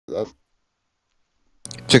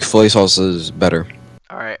Chick-fil-A sauce is better.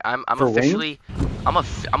 All right, I'm For officially, I'm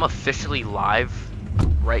officially live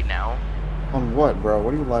right now. On what, bro?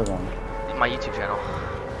 What are you live on? My YouTube channel.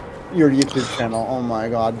 Your YouTube channel. Oh my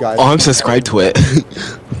god, guys. Oh, I'm subscribed to it.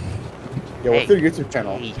 Yo, what's Hey, your YouTube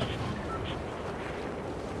channel? hey.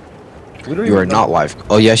 We don't You are even know. not live.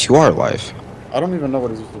 Oh yes, you are live. I don't even know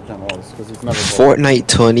what his YouTube channel is because he's never. Fortnite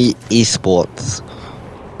torny ESPORTS.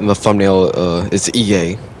 And the thumbnail is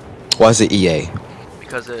EA. Why is it EA?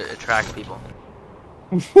 Because it attracts people.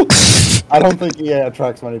 I don't think EA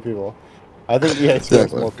attracts many people. I think EA attracts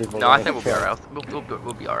Exactly. more people. No, I than think it we'll be attracts. alright.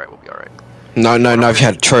 We'll be alright. We'll be alright. No. If you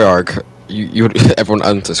had Treyarch, you would everyone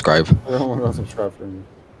unsubscribe. Everyone will subscribe for you.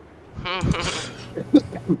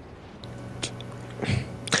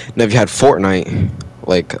 Now if you had Fortnite,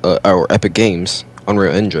 like or Epic Games,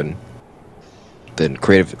 Unreal Engine, then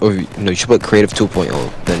creative. Oh, no, you should put creative 2.0.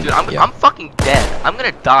 Then Dude, yeah. I'm fucking dead. I'm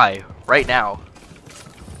gonna die right now.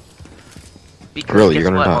 Because Really, guess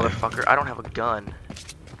you're gonna what, die? motherfucker? I don't have a gun.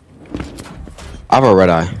 I have a red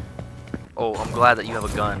eye. Oh, I'm glad that you have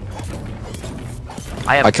a gun.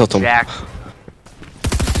 I have I killed him. Jack.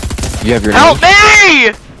 You have your Help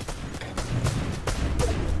name? me!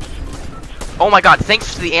 Oh my god,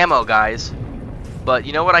 thanks for the ammo, guys. But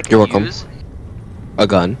you know what I can You're welcome. use? A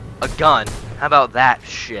gun. A gun. How about that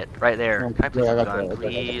shit right there? Can I please Yeah, have a got gun, you, I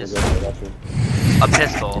got you, please? I got you. A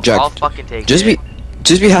pistol. Jack, I'll fucking take Just it.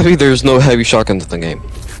 be happy there's no heavy shotguns in the game.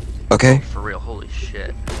 Okay? For real, holy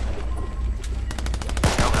shit.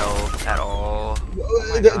 No health at all. Oh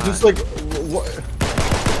my Just God. like, what?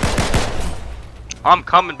 I'm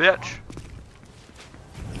coming, bitch.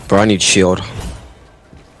 Bro, I need shield.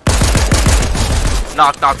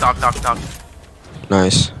 Knock.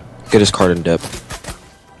 Nice. Get his card in depth.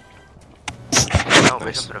 No, bitch,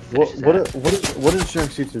 Nice. I'm gonna finish that. What is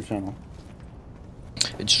Jack's YouTube channel?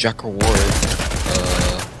 It's Jack Reward.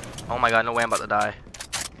 Oh my god, no way I'm about to die.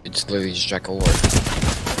 It's literally just Jack Reward.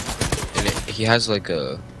 And he has like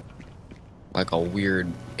a weird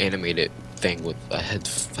animated thing with a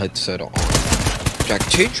headset on. Jack,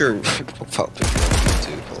 change your profile picture on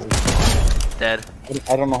YouTube. Oh. Dead.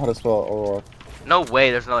 I don't know how to spell Aurora. No way,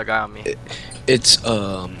 there's another guy on me. It's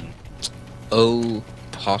O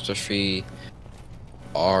apostrophe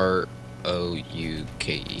ROUKE.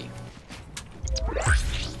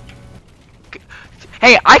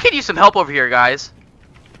 Hey, I could use some help over here, guys.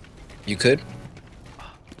 You could?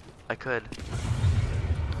 I could.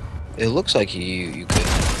 It looks like you could.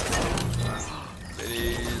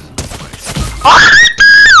 Oh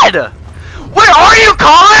my god! Where are you,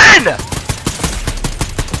 Colin?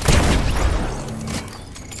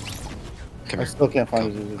 Come I here. still can't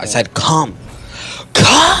find his YouTube channel. I said come.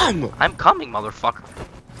 Come! I'm coming, motherfucker.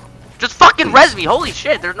 Just fucking res me, holy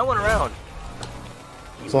shit, there's no one around.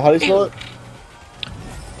 So how do you spell it?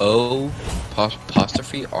 O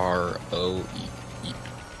apostrophe ROURK.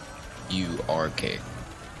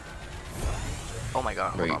 Oh my god,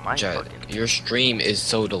 hold Wait, on, my Jet, fucking... your stream is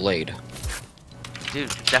so delayed. Dude,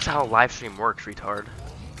 that's how live stream works, retard.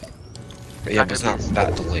 Yeah, but it's not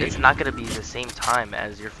that delayed. It's not gonna be the same time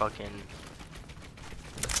as your fucking...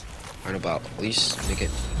 I know about at least make it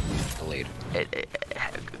delayed.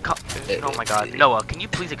 Oh my god, Noah, can you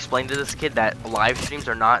please explain to this kid that live streams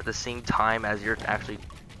are not the same time as you're actually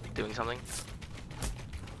doing something?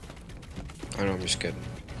 I know, I'm just kidding.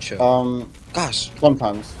 Chill. Gosh.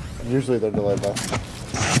 Sometimes. Usually they're delayed though.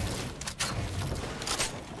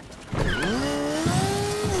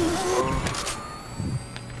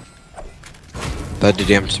 That did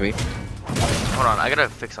damage to me. Hold on, I gotta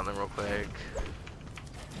fix something real quick.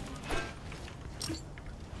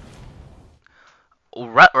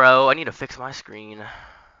 Retro, I need to fix my screen.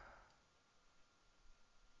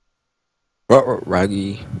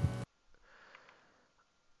 Raggy.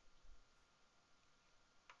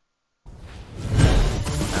 I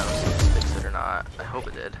don't know if this fixed it or not. I hope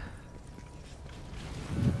it did.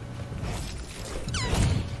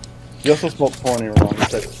 You also spelled torny wrong. You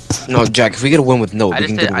said No, Jack, if we get a win with no, I we just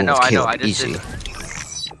can did. get a I win know. with I know. Caleb. I just Easy. did.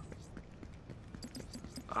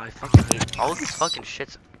 Oh, I fucking hate all of these fucking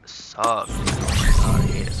shits. Suck. Oh, I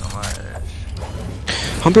hate it so much.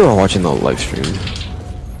 How many people are watching the live stream?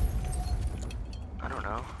 I don't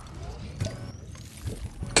know.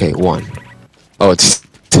 Okay, 1. Oh, it's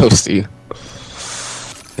Toasty.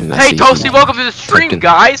 And Hey, Toasty, welcome to the stream, Captain.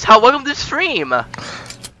 guys. Welcome to the stream.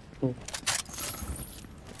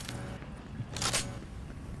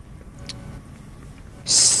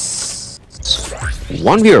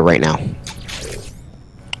 1 viewer right now.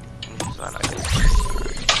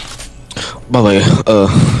 By the way,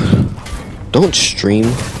 don't stream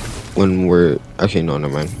when we're... Actually, no,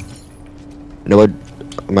 never mind. No,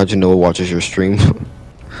 Imagine Noah watches your stream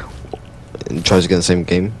and tries to get the same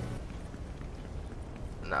game.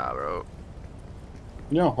 Nah, bro.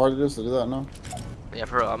 You know how hard it is to do that now? Yeah,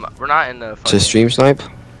 for real. We're not in the. To stream snipe?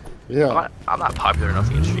 Yeah. I'm not popular enough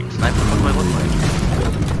to get stream sniper. What do I look like?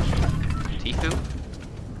 Tifu?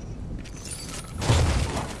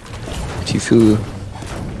 Tifu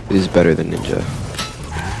is better than Ninja.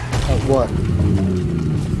 At what?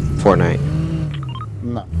 Fortnite.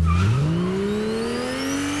 No.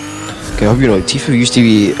 Okay, I hope you know, Tifu used to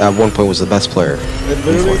be, at one point, was the best player. It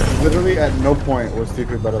literally at no point was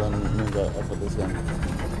Tifu better than Ninja after this game.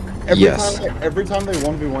 Every time they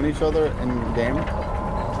 1v1 each other in game,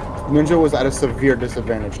 Ninja was at a severe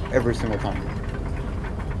disadvantage every single time.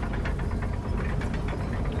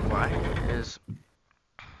 Why is...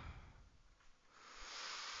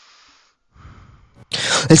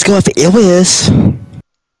 Let's go with Alias.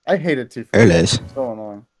 I hated Tifu. Alias. So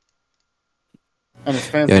annoying. And his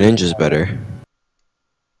fans. Yeah, Ninja's better.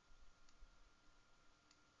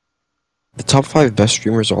 The top 5 best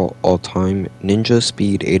streamers all time: Ninja,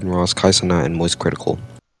 Speed, Aiden Ross, Kaisana, and Moist Critical.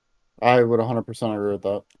 I would 100% agree with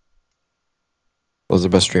that. Those are the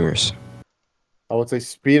best streamers. I would say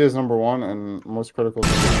Speed is number 1 and Most Critical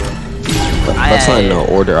is number 2. That's not in no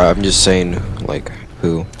order. I'm just saying, like,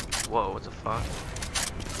 who. Whoa, what the fuck?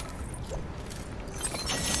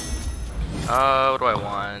 What do I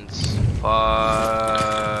want?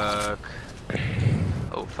 Fuck.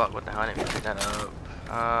 Oh, fuck, what the hell? I didn't even pick that up.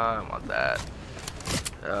 I want that.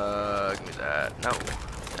 Give me that. No.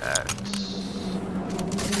 That.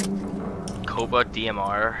 Koba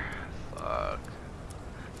DMR. Fuck.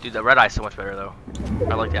 Dude, the red eye is so much better, though.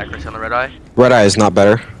 I like the accuracy on the red eye. Red Eye is not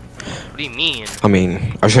better. What do you mean? I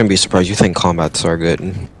mean, I shouldn't be surprised. You think combats are good.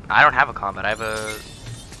 I don't have a combat. I have a...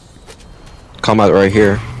 Combat right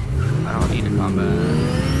here. I don't need a combat.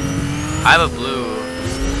 I have a blue...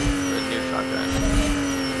 a new shotgun.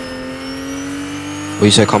 Well,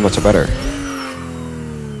 you said combats are better.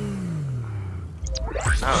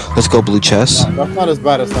 No. Let's go blue chest. That's not as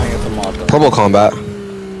bad as saying it's a mod, though. Purple combat.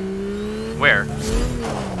 Where?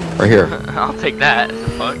 Right here. I'll take that.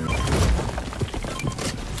 Fuck.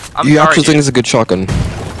 I'm You sorry, actually think dude. it's a good shotgun?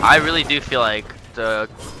 I really do feel like the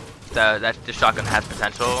shotgun has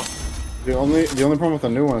potential. The only problem with the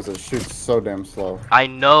new one is it shoots so damn slow. I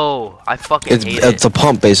know. I fucking hate it. It's a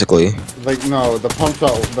pump basically. Like no, the pump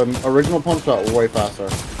shot, the original pump shot, way faster.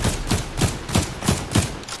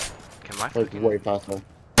 Can my Like fucking... way faster.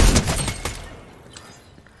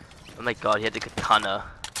 Oh my god, he had the katana.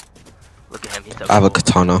 Look at him. He's I have a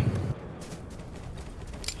katana.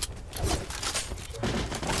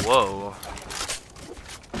 Whoa.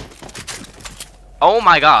 Oh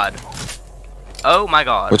my god. Oh my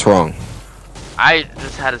god. What's wrong? I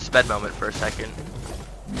just had a sped moment for a second.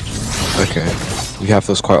 Okay. You have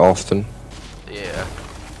those quite often. Yeah.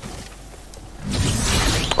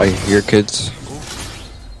 I hear kids.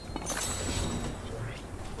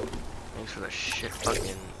 Thanks for the shit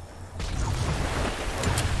fucking...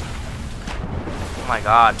 Oh my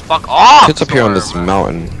god. Fuck off! Kids up here on this Storm.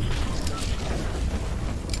 mountain.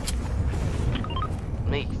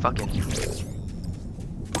 Me fucking...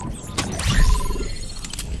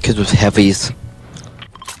 Kids with heavies.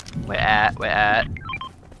 Where at?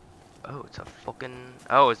 Oh, it's a fucking...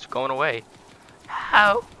 Oh, it's going away.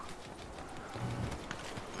 How?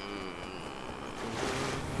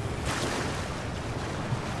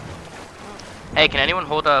 Hey, can anyone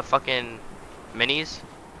hold a fucking minis?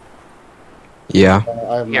 Yeah.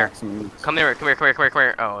 I have Here. maximum. Come here.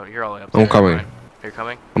 Oh, you're all the way up I'm there. coming. Never mind. You're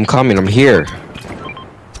coming? I'm coming. I'm here.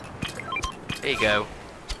 There you go.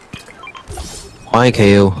 I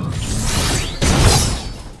KO.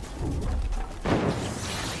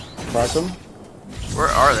 Crack them? Where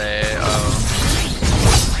are they?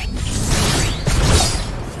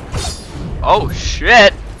 Oh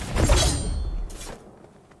shit!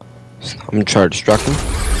 I'm gonna try to distract him.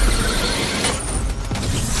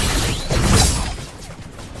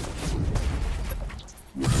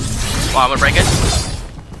 Oh, I'm gonna break it.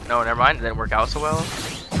 No, never mind. It didn't work out so well.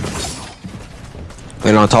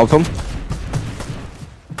 And on top of him.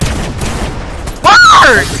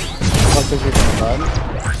 Word! I think you're bad.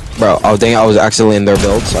 Bro, oh dang, I was accidentally in their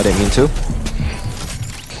builds. I didn't mean to.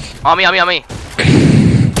 On me. I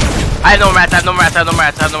have no more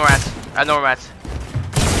mats.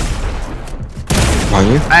 On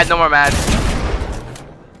you? I had no more mats.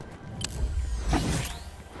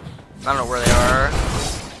 I don't know where they are.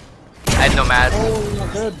 I had no mats. Oh, my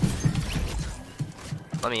god.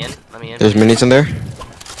 Let me in. There's minis in there.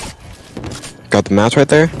 Got the mats right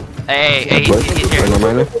there. Hey, he's here. Right, no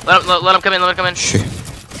minor. Let him come in. Shit.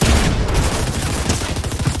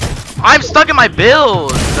 I'm stuck in my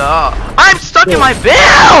builds! I'm stuck in my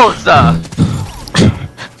builds!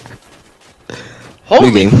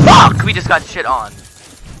 Holy fuck! We just got shit on.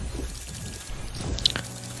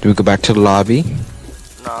 Do we go back to the lobby?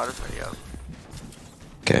 No, just video.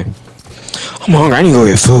 Okay. I'm hungry, I need to go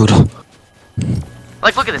get food.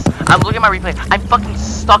 Like, look at this. I'm looking at my replay. I'm fucking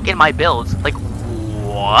stuck in my builds. Like,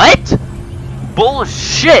 what?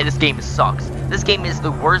 Bullshit! This game sucks. This game is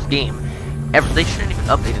the worst game ever. They shouldn't even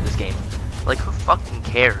updated this game. Like, who fucking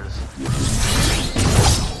cares?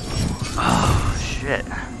 Oh, shit.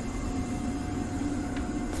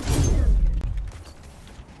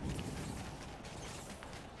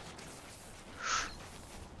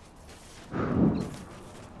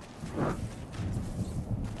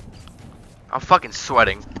 I'm fucking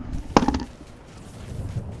sweating.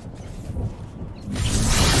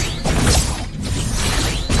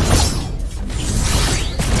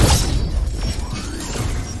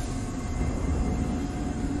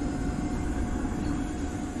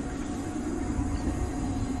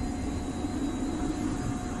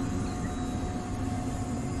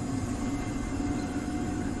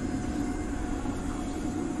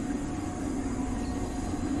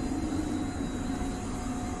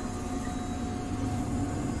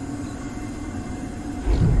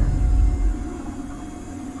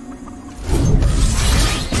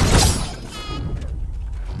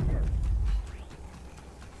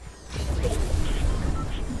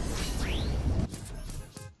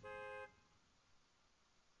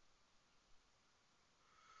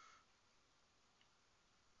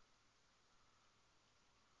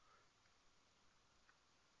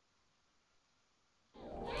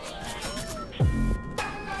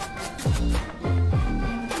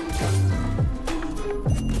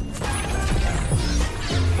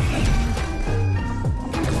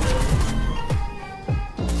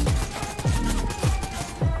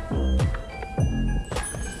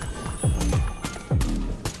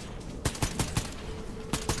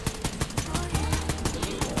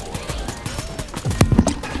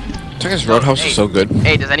 Texas Roadhouse is so good.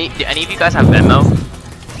 Hey, do any of you guys have Venmo?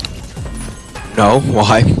 No,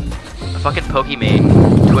 why? A fucking Pokemate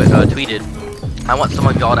tweeted, I want some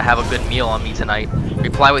of y'all to have a good meal on me tonight.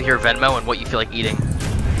 Reply with your Venmo and what you feel like eating.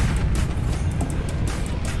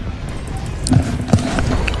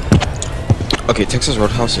 Okay, Texas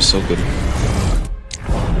Roadhouse is so good.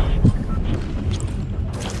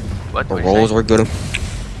 What? The rolls are good.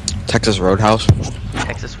 Texas Roadhouse.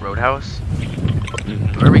 Texas Roadhouse?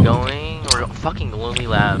 Where are we going? We're going fucking Lonely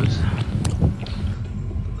Labs.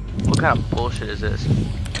 What kind of bullshit is this?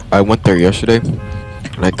 I went there yesterday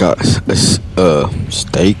and I got a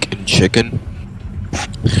steak and chicken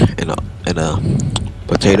and a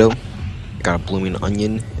potato. I got a blooming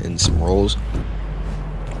onion and some rolls.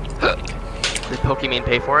 Did Pokemon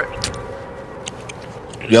pay for it?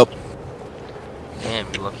 Yep.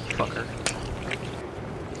 Damn, you lucky fucker.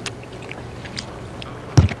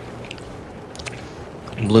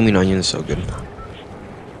 Blooming onion is so good.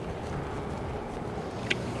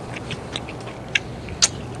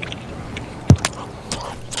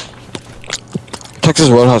 Texas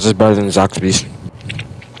Roadhouse is better than Zaxby's.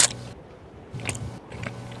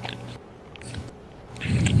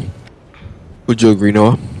 Would you agree,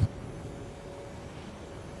 Noah?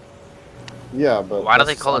 Yeah, but why do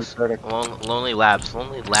they call us Lonely Labs?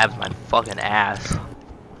 Lonely Labs, my fucking ass.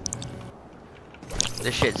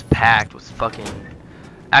 This shit's packed with fucking.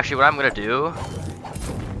 Actually, what I'm gonna do.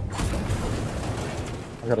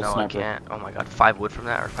 No, I can't. Oh my god, 5 wood from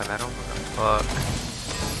that or 5 metal? What the fuck?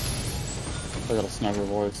 I got a sniper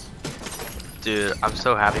voice. Dude, I'm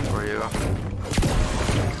so happy for you.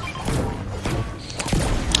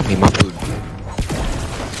 I need my food.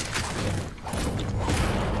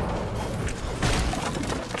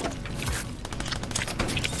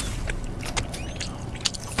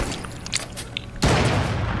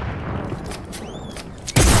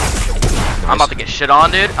 I'm about to get shit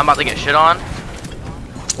on, dude. I'm about to get shit on.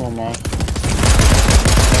 Oh my.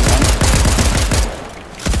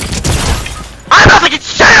 I'm about to get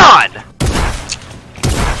shit on!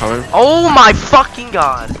 Coming. Oh my fucking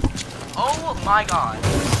god. Oh my god.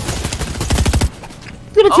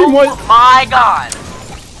 Get a team white. Oh my god.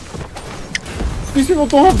 These people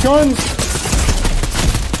don't have guns.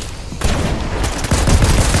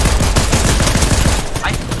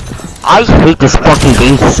 I hate this fucking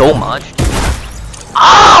game so much.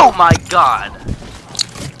 Oh my god.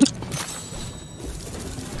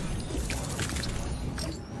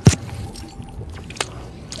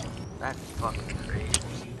 That's fucking crazy.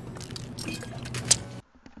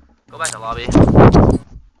 Go back to lobby.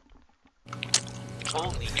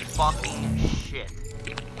 Holy fucking shit.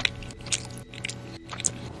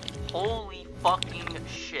 Holy fucking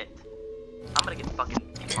shit. I'm gonna get fucking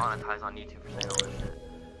monetized on YouTube for saying all this shit.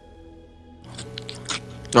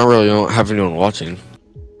 Not really, you don't have anyone watching.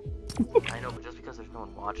 I know, but just because there's no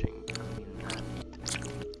one watching doesn't mean that.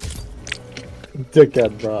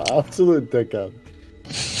 Dickhead, bro. Absolute dickhead.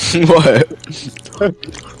 What?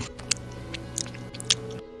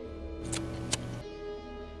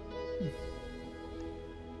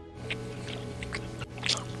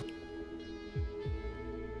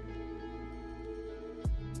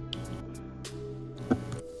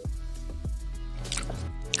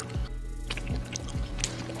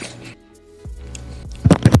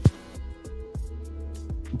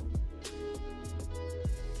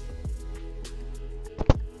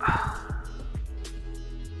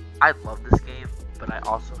 I love this game, but I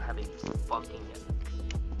also have a fucking...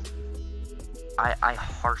 I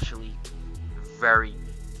harshly, very,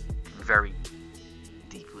 very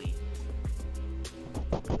deeply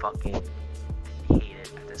fucking hate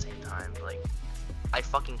it at the same time. Like, I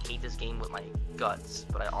fucking hate this game with my guts,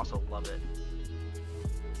 but I also love it.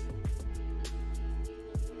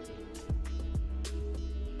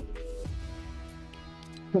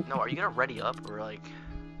 No, are you gonna ready up or like...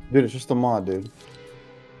 Dude, it's just a mod, dude.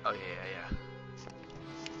 Oh, yeah.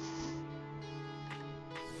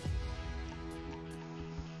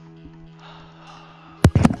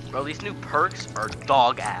 Bro, these new perks are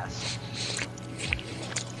dog ass.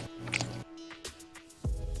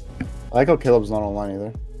 I like how Caleb's not online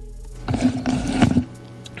either.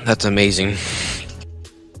 That's amazing.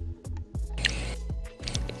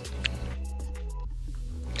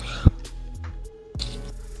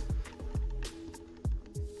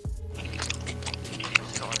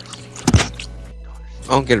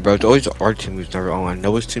 I don't get it, bro. It's always our team who's never online.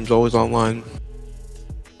 Noah's team's always online.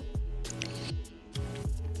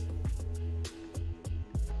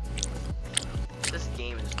 This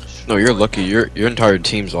game is No, you're lucky. Your entire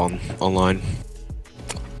team's online.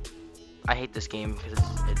 I hate this game because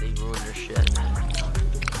they ruin your shit.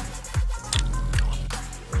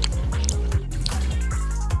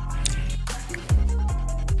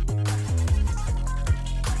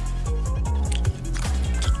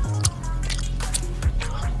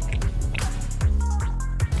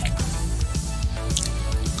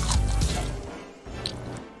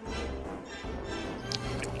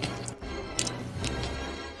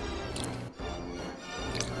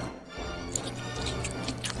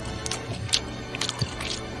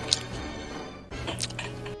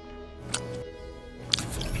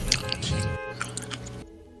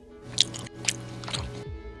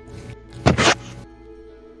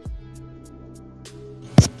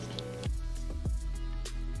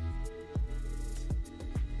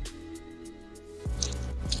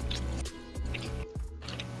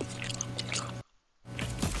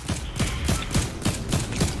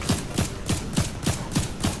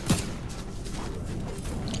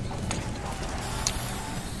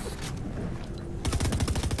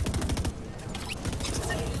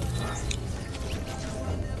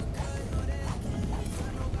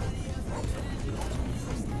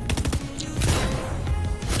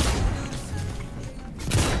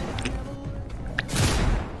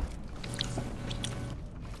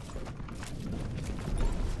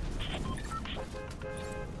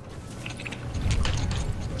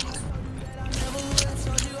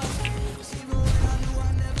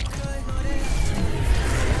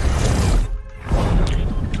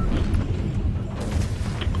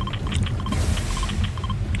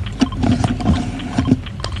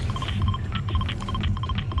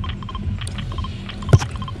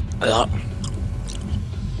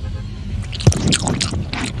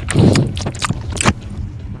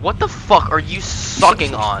 What the fuck are you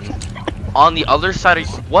sucking on? On the other side of...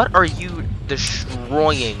 What are you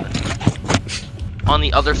destroying? On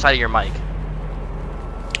the other side of your mic?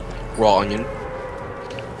 Raw onion.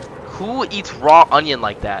 Who eats raw onion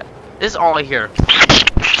like that? This is all I hear.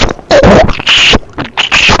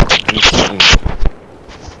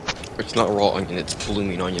 It's not raw onion, it's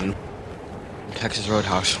blooming onion. Texas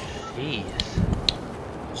Roadhouse. Jeez.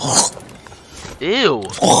 Ew.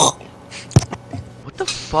 What the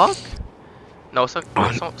fuck? No, someone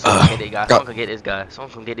can get this guy. Someone can get this guy.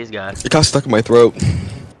 Someone can get this guy. It got stuck in my throat.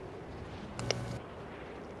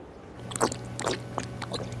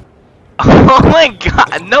 Oh my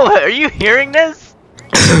god, no, are you hearing this?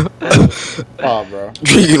 Oh, bro.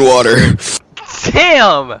 Drinking water.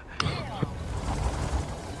 Damn!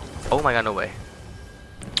 Oh my god, no way.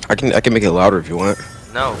 I can make it louder if you want.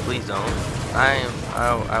 No, please don't. I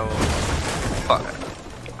will. Fuck.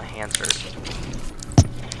 My hands hurt.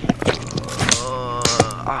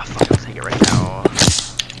 Fuck, I'll take it right now.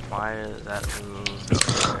 Why does that move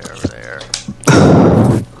over there?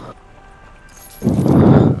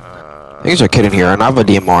 There's a kid in here, and I have a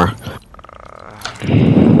DMR.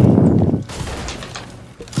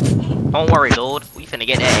 Don't worry, dude. We finna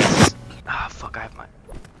get eggs. Ah, fuck, I have my...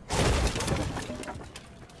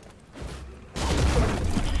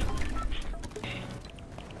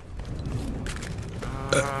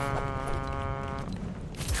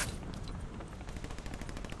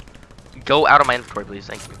 Go out of my inventory, please.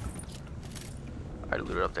 Thank you. I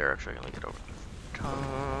looted up there. Actually, I can link it over.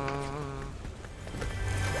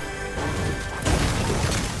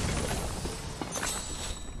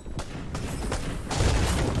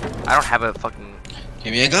 I don't have a fucking...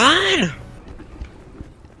 Give me a gun!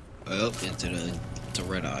 Oh, it's a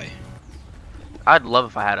red eye. I'd love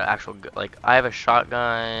if I had an actual... Like, I have a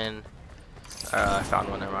shotgun. I found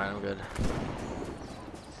one. Never mind. I'm good.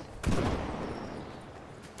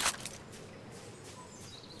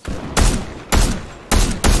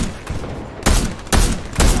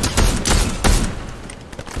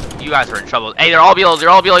 You guys are in trouble. Hey, they're all below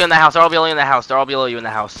you in the house. They're all below you in the house. They're all below you in the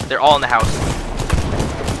house. They're all in the house.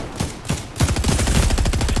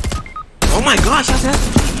 Oh my gosh, I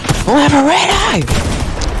have a red eye!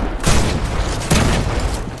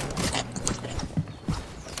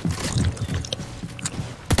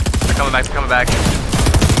 They're coming back, they're coming back.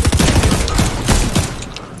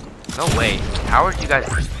 No way. How are you guys...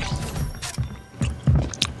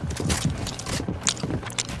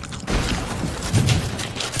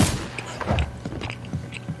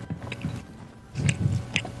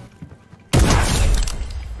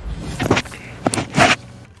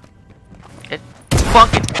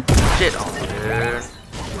 Fucking shit on dude.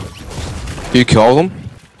 You kill them?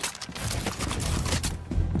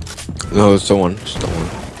 No, it's someone.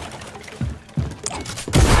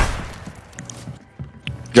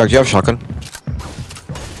 Jack, do you have a shotgun?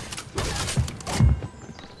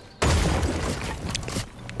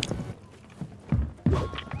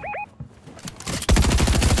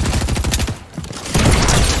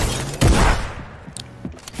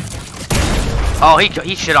 Oh,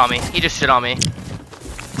 he shit on me. He just shit on me.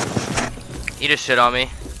 He just shit on me.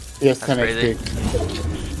 Yes, That's 10 crazy.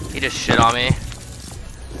 HP. He just shit on me.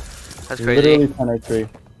 That's crazy. Literally 10 HP.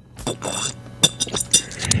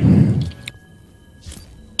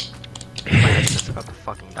 My head's just about to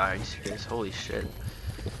fucking die. Are you serious? Holy shit.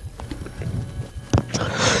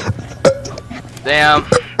 Damn.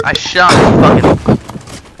 I shot his fucking...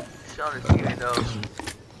 Shot his fucking nose.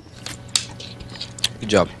 Good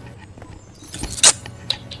job.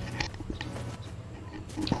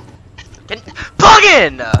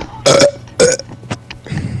 Plug-in!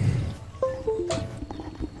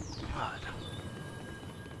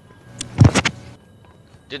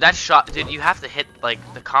 Dude, that shot, dude, you have to hit, like,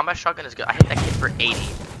 the combat shotgun is good. I hit that kid for 80.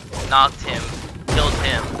 Knocked him. Killed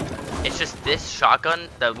him. It's just this shotgun,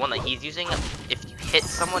 the one that he's using, if you hit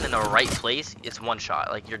someone in the right place, it's one shot.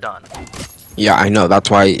 Like, you're done. Yeah, I know. That's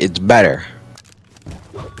why it's better.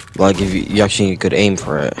 Like, if you actually could aim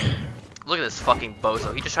for it. Look at this fucking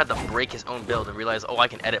bozo. He just tried to break his own build and realize, oh, I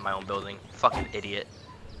can edit my own building. Fucking idiot.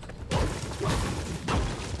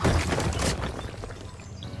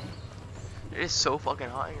 It is so fucking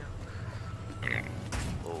hot here.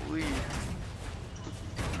 Holy.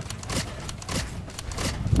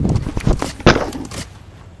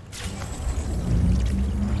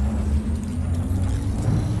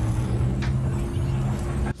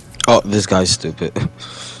 Oh, this guy's stupid.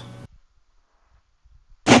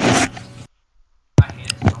 I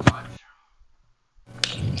hate it so much.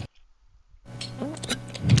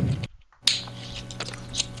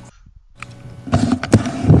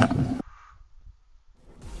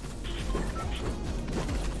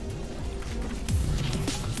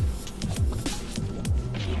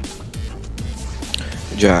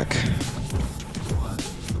 Jack.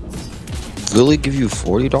 Did Lily give you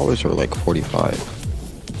 $40 or like 45?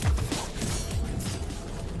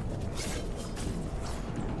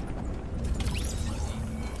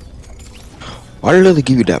 Why did Lily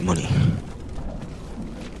give you that money?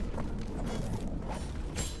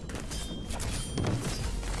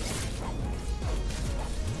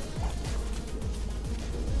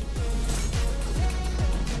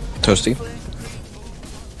 Toasty?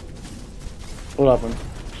 What happened?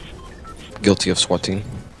 Guilty of swatting.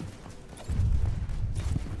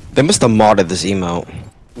 They must have modded this emote.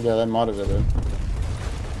 Yeah, they modded it, dude.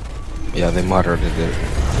 Yeah, they modded it.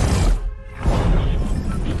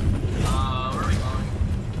 Where are we going?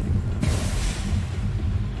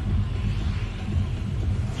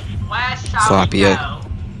 Where shall Slappy we it. go?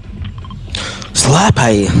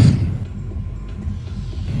 Slappy!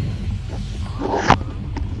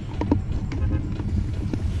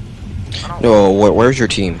 No, where's your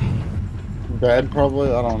team? Bad, probably.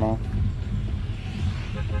 I don't know.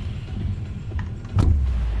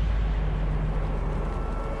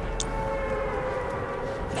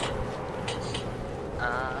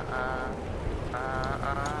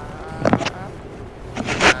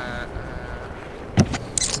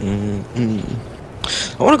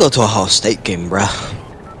 I want to go to a Ohio State game, bruh.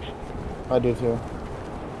 I do too.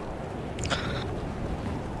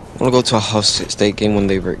 I want to go to a Ohio State game when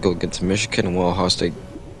they go against Michigan and Ohio State.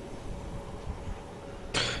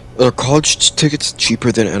 Are college tickets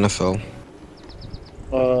cheaper than NFL?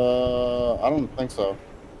 I don't think so.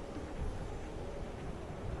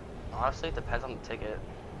 Honestly, it depends on the ticket.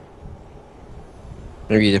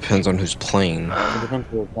 Maybe it depends on who's playing. It depends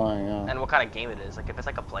who we're playing, yeah. And what kind of game it is. Like, if it's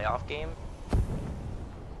like a playoff game.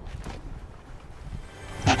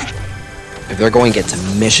 If they're going against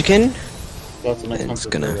Michigan, That's an it's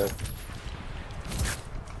expensive gonna. ticket.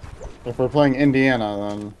 If we're playing Indiana,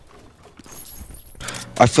 then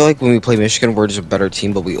I feel like when we play Michigan, we're just a better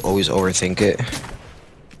team, but we always overthink it.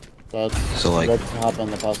 that's So, like- that's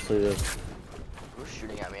happened the past 2 years. Who's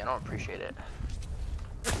shooting at me? I don't appreciate it.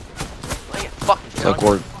 Get fucking Like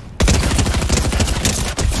we're,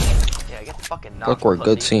 yeah, get fucking knocked. like we're a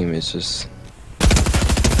good pussy. team. It's just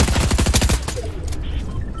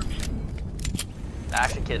The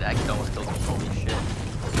action kid actually almost killed me. Holy shit.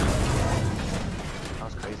 That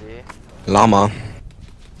was crazy. llama.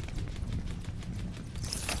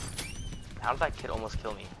 How did that kid almost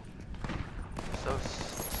kill me?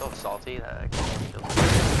 So salty that I almost killed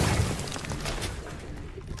me.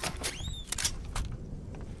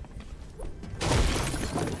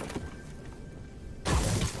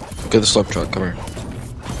 Get the slip truck. Come here.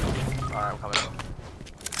 Alright, I'm coming.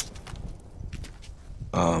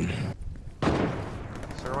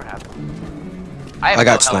 Sir, what happened? I I got no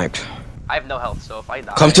health. sniped. I have no health, so if I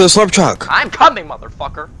die... Come to the slip truck. I'm coming,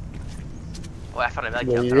 motherfucker! Oh, I found a med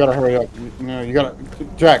Yeah, kit. you gotta hurry up. You gotta.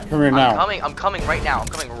 Jack, come here now. I'm coming right now. I'm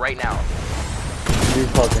coming right now. You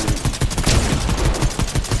fucking.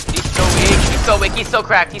 He's so weak. He's so weak. He's so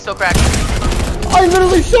cracked. He's so cracked. I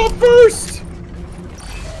literally shot first!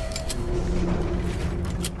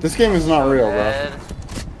 This game is not real, bro. Dead.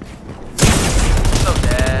 So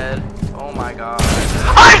dead. Oh my god.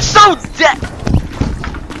 I'm so dead!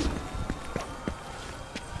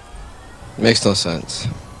 Makes no sense.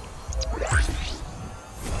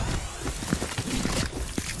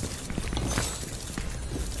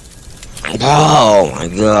 Oh my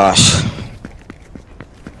gosh.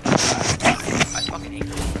 I fucking hate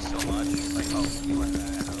this game so much. Like, oh, you went there.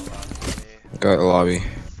 I have a lot. Got the lobby.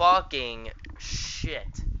 Fucking shit.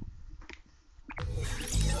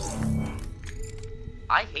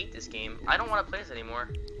 I hate this game. I don't want to play this anymore.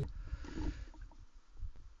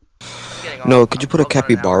 I'm getting No, off. could you I'll put a be on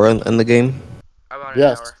in an hour. capybara in the game? I'll be on in an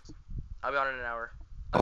Yes. hour. I'll be on in an